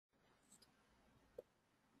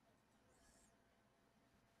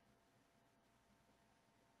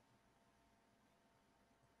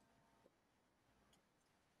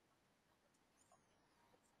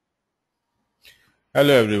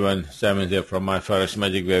Hello everyone, Simon here from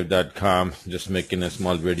myforexmagicwave.com. Just making a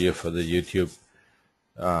small video for the YouTube.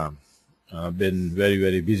 I've been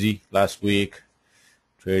very busy last week,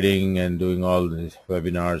 trading and doing all these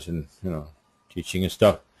webinars and teaching and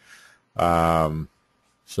stuff.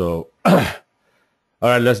 So all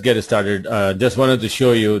right, let's get it started. Just wanted to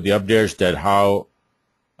show you the updates that how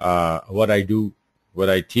what I do, what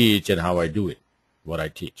I teach, and how I do it, what I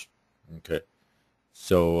teach. Okay.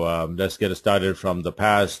 So let's get started from the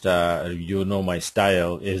past. My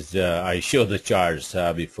style is I show the charts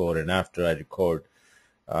before and after I record,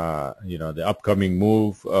 the upcoming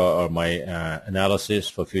move or my analysis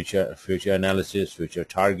for future analysis, future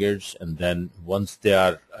targets, and then once they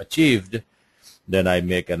are achieved, then I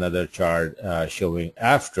make another chart showing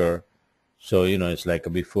after. So it's like a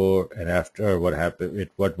before and after, what happened,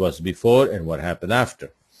 what was before and what happened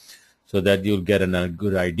after, so that you'll get a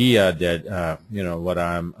good idea that what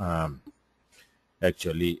I'm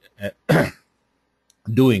actually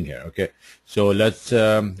doing here. Okay, so let's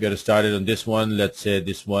get started on this one. Let's say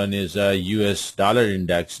this one is a US dollar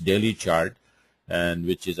index daily chart, and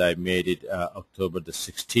which is I made it October the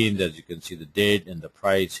 16th. As you can see the date and the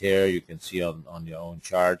price here, you can see on your own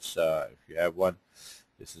charts if you have one.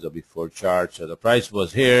 This is a before chart. So the price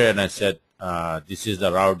was here, and I said this is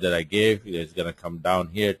the route that I gave. It's going to come down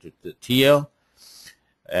here to the TL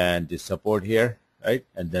and this support here, right?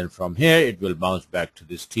 And then from here, it will bounce back to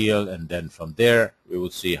this TL, and then from there, we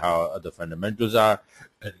will see how the fundamentals are.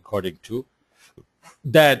 And according to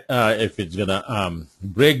that, if it's going to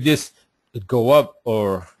break this, it go up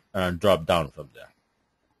or drop down from there.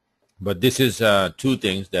 But this is two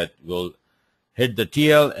things that will hit the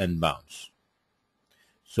TL and bounce.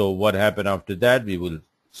 So what happened after that, we will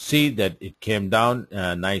see that it came down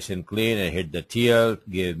nice and clean and hit the TL,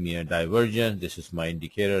 gave me a divergence. This is my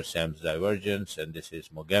indicator, Sam's divergence, and this is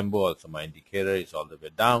Mogambo, also my indicator. It's all the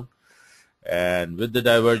way down. And with the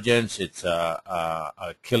divergence, it's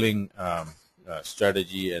a killing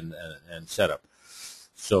strategy and setup.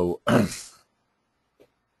 So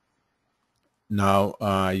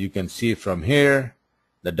now you can see from here,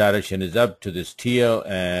 the direction is up to this TL,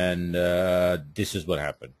 and this is what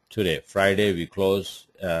happened today. Friday, we close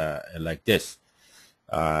like this.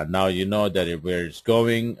 Now you know that where it's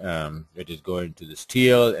going. It is going to this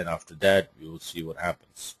TL, and after that, we will see what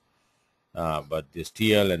happens. But this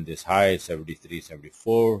TL and this high is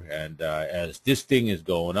 73.74, and as this thing is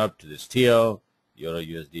going up to this TL,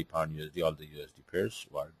 EUR-USD, Pound USD, all the USD pairs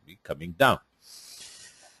will be coming down.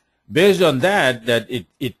 Based on that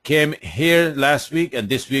it came here last week, and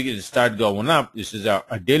this week it started going up. This is a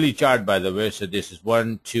daily chart, by the way. So this is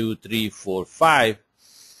 1, 2, 3, 4, 5.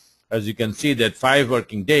 As you can see, that 5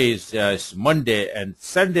 working days is Monday and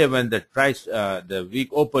Sunday. When the price, the week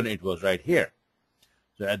opened, it was right here.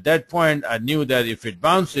 So at that point, I knew that if it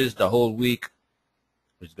bounces, the whole week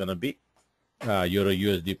is going to be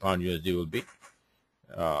EUR-USD, Pound USD will be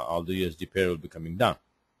all the USD pair will be coming down.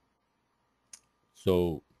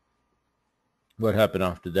 So what happened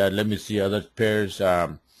after that? Let me see other pairs.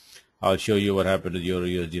 I'll show you what happened to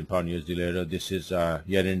EUR-USD and Pound USD later. This is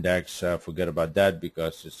yen index. Forget about that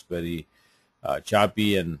because it's very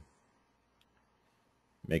choppy and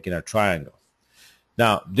making a triangle.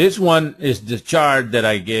 Now, this one is the chart that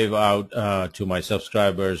I gave out to my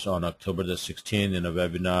subscribers on October the 16th in a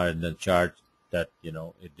webinar, and the chart that,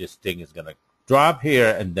 this thing is going to drop here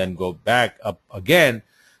and then go back up again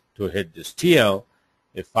to hit this TL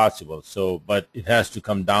if possible. So, but it has to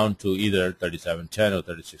come down to either 37.10 or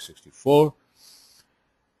 36.64.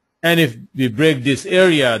 And if we break this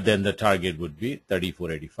area, then the target would be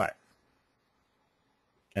 34.85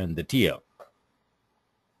 and the TL.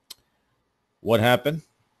 What happened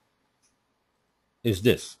is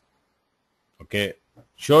this. Okay,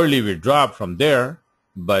 surely we drop from there,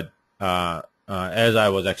 but as I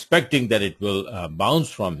was expecting that it will bounce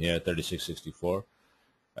from here, 36.64,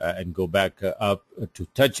 and go back up to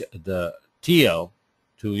touch the TL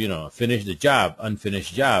to finish the job,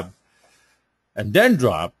 unfinished job, and then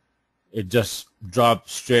drop. It just dropped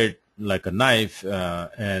straight like a knife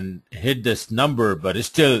and hit this number, but it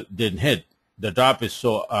still didn't hit. The drop is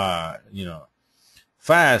so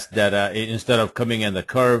fast that instead of coming in the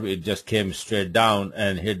curve, it just came straight down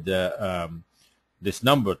and hit the this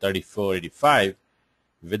number 34.85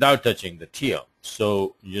 without touching the TL.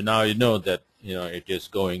 So now you know that it is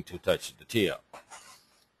going to touch the TL,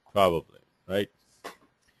 probably, right?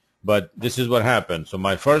 But this is what happened. So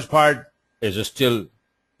my first part is still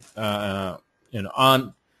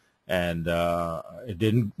on, and it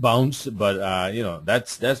didn't bounce, but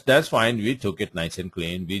that's fine. We took it nice and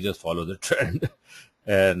clean. We just follow the trend.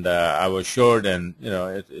 and I was short, and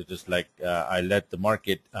it was like I let the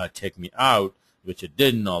market take me out, which it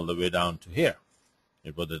didn't, all the way down to here.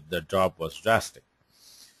 It was the drop was drastic.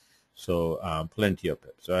 So plenty of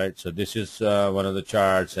pips, right? So this is one of the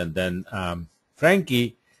charts, and then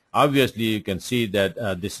Frankie, obviously you can see that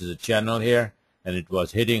this is a channel here, and it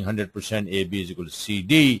was hitting 100% AB is equal to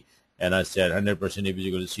CD, and I said 100% AB is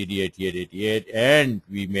equal to CD 88.88, and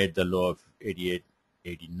we made the low of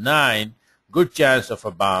 88.89. Good chance of a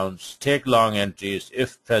bounce. Take long entries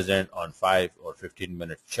if present on 5 or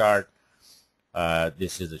 15-minute chart.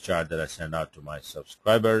 This is the chart that I send out to my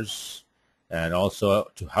subscribers, and also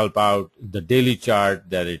to help out the daily chart,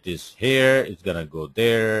 that it is here, it's gonna go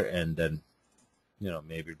there, and then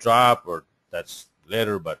maybe drop, or that's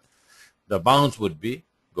later, but the bounce would be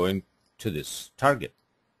going to this target.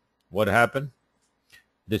 What happened?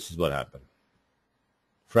 This is what happened.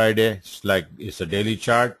 Friday, it's a daily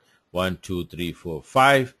chart. 1, 2, 3, 4,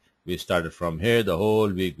 5. We started from here. The whole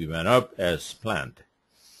week we went up as planned.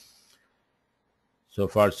 So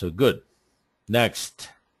far, so good. Next.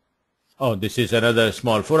 Oh, this is another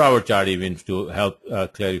small 4-hour chart, even to help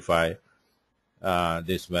clarify.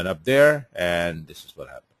 This went up there, and this is what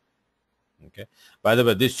happened. Okay. By the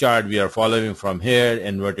way, this chart we are following from here,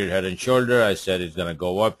 inverted head and shoulder. I said it's going to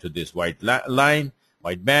go up to this white line,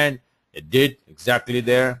 white band. It did exactly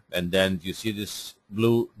there, and then you see this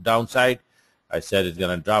blue downside. I said it's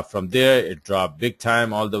going to drop from there. It dropped big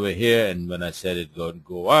time all the way here, and when I said it's going to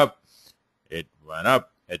go up, it went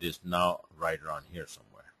up. It is now right around here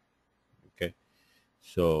somewhere. Okay,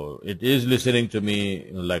 so it is listening to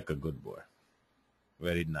me like a good boy.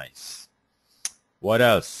 Very nice. What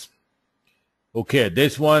else? Okay,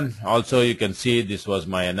 this one also, you can see this was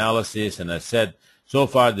my analysis, and I said so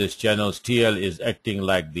far this channel's TL is acting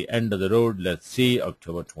like the end of the road. Let's see,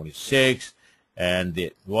 October 26th, and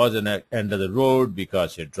it was an end of the road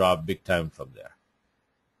because it dropped big time from there.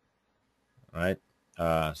 All right,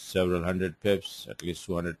 several hundred pips, at least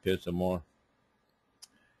 200 pips or more.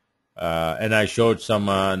 And I showed some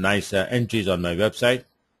nice entries on my website,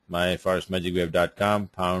 myforestmagicwave.com,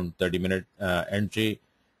 pound 30-minute entry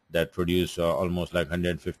that produced almost like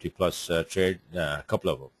 150 plus trade, a couple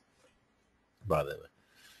of them, by the way.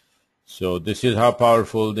 So this is how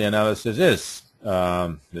powerful the analysis is.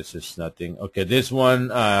 This is nothing. Okay, this one,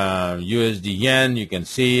 USD yen, you can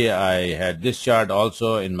see I had this chart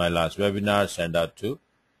also in my last webinar, sent out to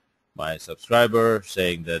my subscriber,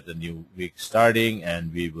 saying that the new week starting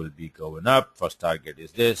and we will be going up. First target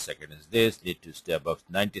is this, second is this, need to stay above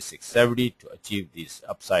 96.70 to achieve these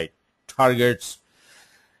upside targets.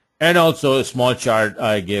 And also a small chart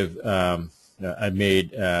I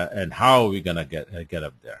made and how we're gonna get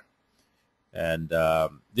up there. And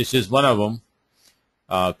this is one of them,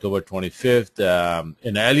 October 25th,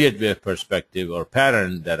 in Elliott wave perspective or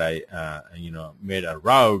pattern that I made a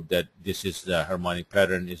route that this is the harmonic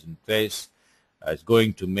pattern is in place. It's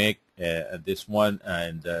going to make this one,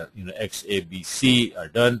 and X, A, B, C are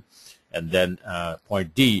done, and then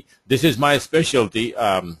point D. This is my specialty.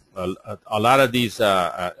 A lot of these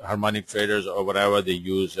harmonic traders or whatever, they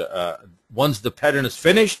use once the pattern is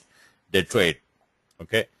finished, they trade.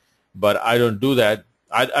 Okay, but I don't do that.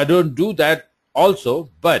 I don't do that also.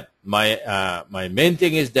 But my my main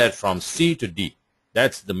thing is that from C to D,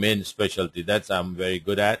 that's the main specialty. That's I'm very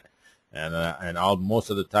good at, and most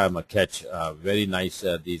of the time I catch very nice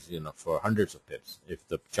these for hundreds of pips. If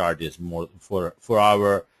the chart is more 4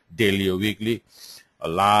 hour daily or weekly, a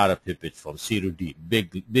lot of pippage from C to D,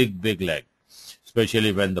 big leg,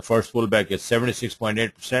 especially when the first pullback is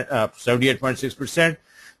 76.8%, 78.6%.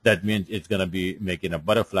 That means it's going to be making a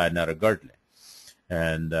butterfly, not a girdle.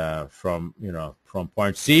 And from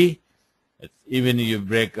point C, even if you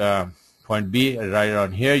break point B right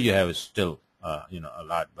around here, you have still a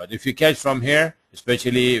lot. But if you catch from here,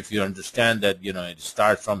 especially if you understand that it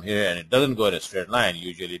starts from here and it doesn't go in a straight line,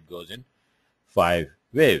 usually it goes in 5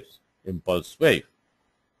 waves, impulse wave.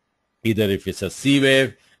 Either if it's a C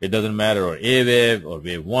wave, it doesn't matter, or A wave, or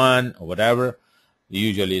wave 1, or whatever,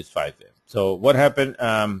 usually it's 5 waves. So what happened,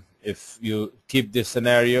 if you keep this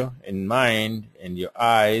scenario in mind, in your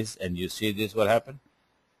eyes, and you see this, what happened?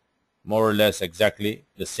 More or less exactly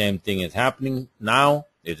the same thing is happening now.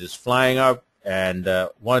 It is flying up, and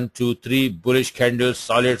 1, 2, 3 bullish candles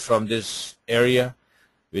solid from this area,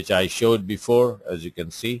 which I showed before, as you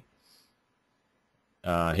can see.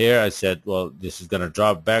 Here I said, well, this is going to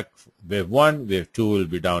drop back. Wave 1, wave 2 will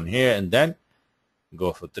be down here, and then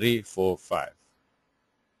go for 3, 4, 5.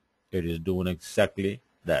 It is doing exactly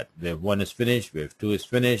that. Wave 1 is finished, wave 2 is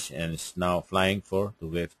finished, and it's now flying for the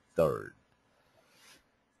wave third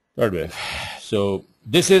wave. So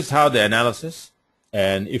this is how the analysis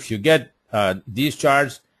And if you get these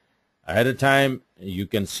charts ahead of time, you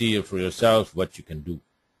can see for yourself what you can do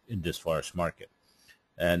in this forex market.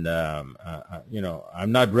 And you know,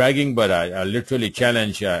 I'm not bragging, but I literally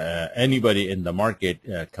challenge anybody in the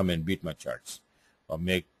market come and beat my charts or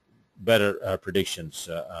make better predictions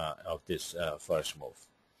of this forex move.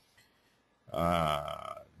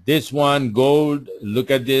 This one, gold, look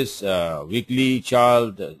at this weekly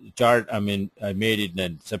chart. I mean, I made it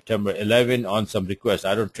in September 11 on some request.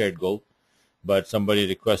 I don't trade gold, but somebody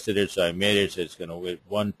requested it, so I made it. So it's going to wait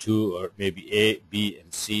 1, 2, or maybe A, B,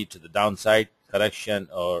 and C to the downside correction,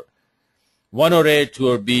 or 1 or A, 2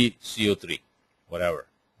 or B, C or 3, whatever.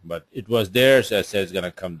 But it was there, so I said it's going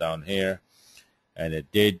to come down here, and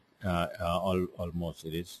it did. Almost,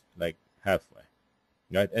 it is like halfway.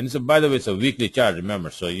 Right, and so by the way, it's a weekly chart.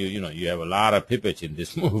 Remember, so you know you have a lot of pippage in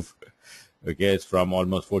this move. Okay, it's from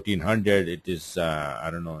almost 1400. It is I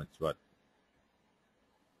don't know. It's what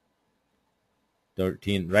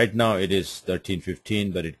 13 right now. It is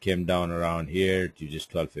 1315, but it came down around here to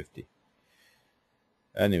just 1250.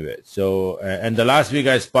 Anyway, so and the last week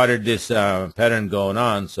I spotted this pattern going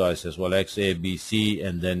on. So I says, well, X, A, B, C,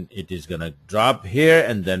 and then it is gonna drop here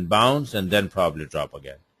and then bounce and then probably drop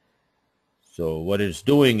again. So what it's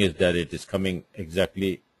doing is that it is coming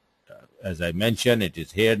exactly as I mentioned. It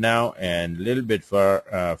is here now and a little bit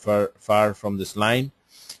far from this line,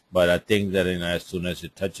 but I think that as soon as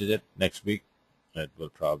it touches it next week, it will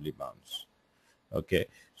probably bounce. Okay,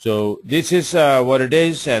 so this is what it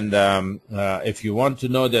is, and if you want to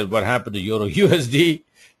know that what happened to EUR-USD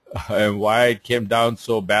and why it came down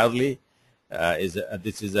so badly,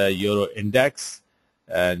 this is a euro index.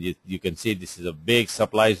 And you can see this is a big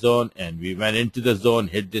supply zone, and we went into the zone,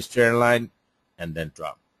 hit this trend line, and then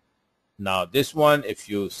dropped. Now this one, if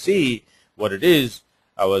you see what it is,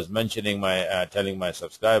 I was mentioning telling my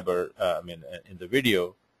subscriber, in the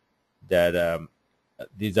video, that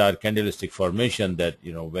these are candlestick formation that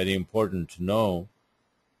very important to know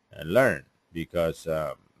and learn, because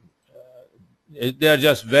they are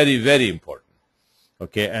just very, very important.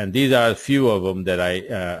 Okay, and these are a few of them that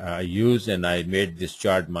I use, and I made this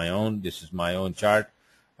chart my own. This is my own chart.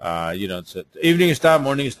 So evening star,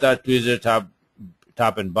 morning star, tweezer,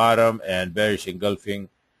 top and bottom, and bearish engulfing,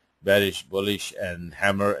 bearish, bullish, and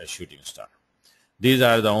hammer, a shooting star. These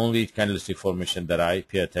are the only candlestick formation that I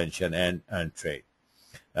pay attention and trade.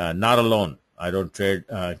 Not alone. I don't trade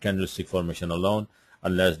candlestick formation alone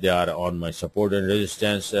unless they are on my support and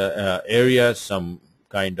resistance area, some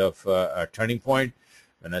kind of turning point.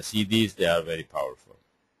 When I see these, they are very powerful.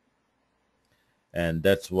 And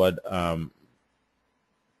that's what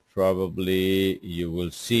probably you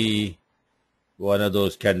will see one of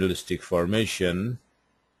those candlestick formation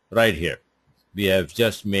right here. We have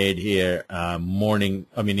just made here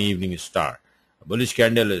evening star. A bullish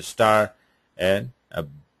candle is star, and a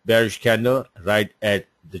bearish candle right at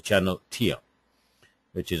the channel TL,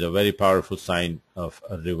 which is a very powerful sign of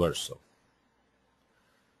a reversal.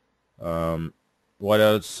 What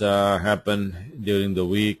else happened during the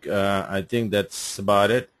week? I think that's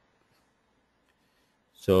about it.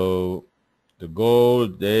 So the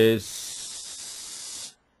gold,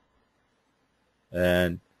 this,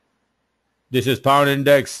 and this is pound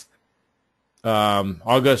index.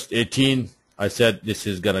 August 18, I said this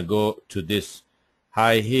is gonna go to this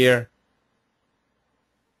high here,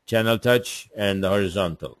 channel touch, and the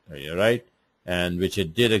horizontal area, right? And which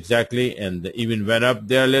it did exactly, and even went up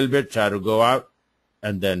there a little bit, try to go out,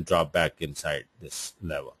 and then drop back inside this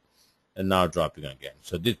level, and now dropping again.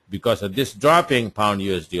 So this, because of this dropping, pound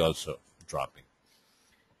USD also dropping.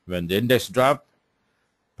 When the index drop,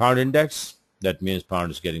 pound index, that means pound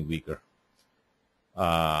is getting weaker.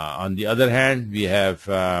 On the other hand, we have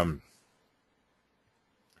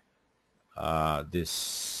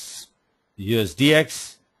this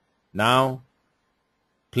USDX now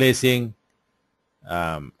placing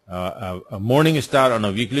a morning star on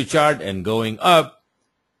a weekly chart and going up.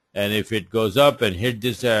 And if it goes up and hit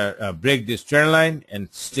this, break this trend line and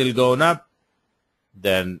still going up,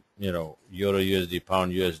 then EUR-USD,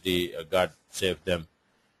 pound USD, God save them.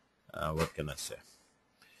 What can I say?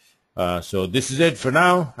 So this is it for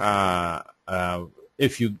now.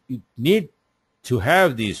 If you need to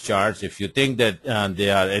have these charts, if you think that they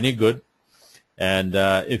are any good, and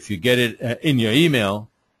if you get it in your email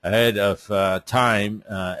ahead of time,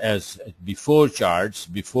 as before charts,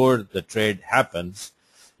 before the trade happens.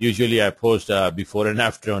 Usually I post before and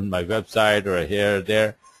after on my website or here or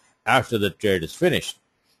there after the trade is finished,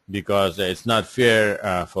 because it's not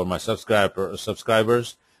fair for my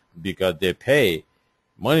subscribers, because they pay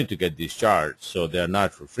money to get these charts, so they're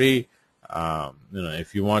not for free.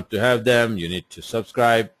 If you want to have them, you need to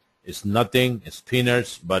subscribe. It's nothing, it's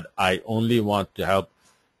peanuts, but I only want to help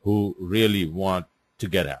who really want to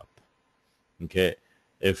get help. Okay,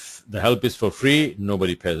 if the help is for free,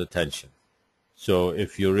 nobody pays attention. So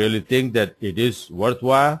if you really think that it is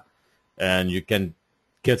worthwhile and you can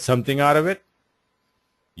get something out of it,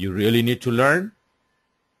 you really need to learn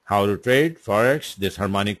how to trade Forex, these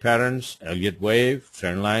harmonic patterns, Elliott wave,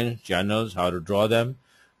 trend lines, channels, how to draw them,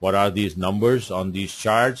 what are these numbers on these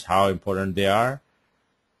charts, how important they are.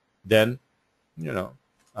 Then,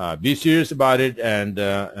 be serious about it. And,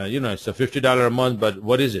 it's a $50 a month, but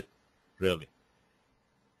what is it really?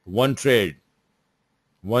 One trade,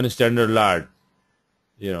 one standard lot,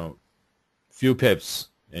 few pips,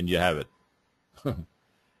 and you have it.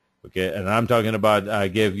 Okay, and I'm talking about, I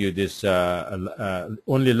gave you this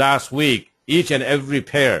only last week. Each and every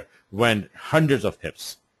pair went hundreds of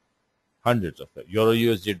pips.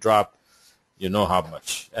 EUR-USD drop, you know how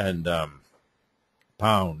much, and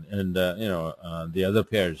pound, and the other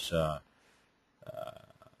pairs.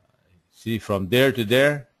 See, from there to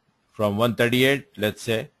there, from 138, let's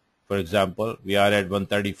say, for example, we are at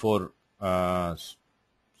 134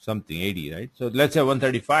 something 80, right? So let's say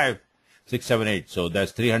 135. 678, so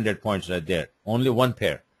that's 300 points right there. Only one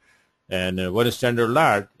pair. And what is standard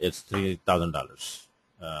lot? It's $3,000.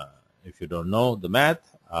 If you don't know the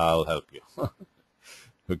math, I'll help you.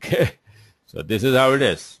 Okay, so this is how it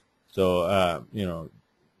is. So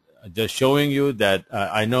just showing you that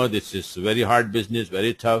I know this is very hard business,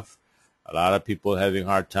 very tough. A lot of people having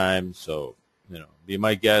hard time. So be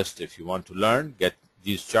my guest if you want to learn. Get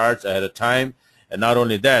these charts ahead of time, and not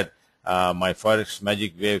only that. My Forex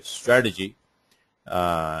Magic Wave strategy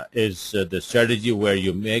is the strategy where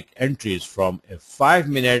you make entries from a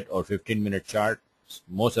 5-minute or 15-minute chart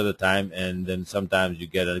most of the time, and then sometimes you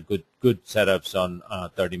get a good setups on a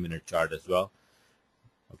 30-minute chart as well.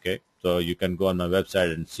 Okay, so you can go on my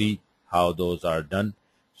website and see how those are done.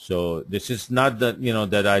 So this is not that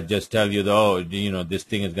that I just tell you, this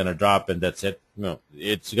thing is gonna drop and that's it. No,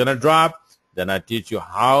 it's gonna drop. Then I teach you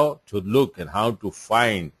how to look and how to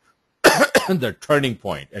find the turning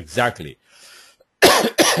point exactly.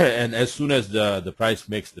 And as soon as the price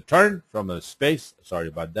makes the turn from a space, sorry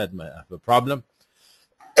about that, I have a problem.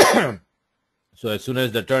 So as soon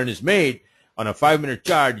as the turn is made on a 5-minute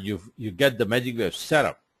chart, you get the magic wave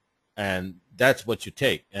setup, and that's what you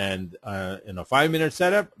take. And in a 5-minute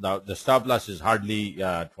setup, the stop loss is hardly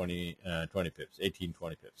 20 pips, 18,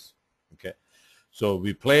 20 pips. Okay, so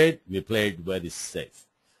we played very safe.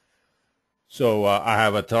 So I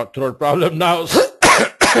have a throat problem now.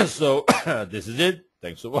 So this is it.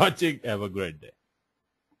 Thanks for watching. Have a great day.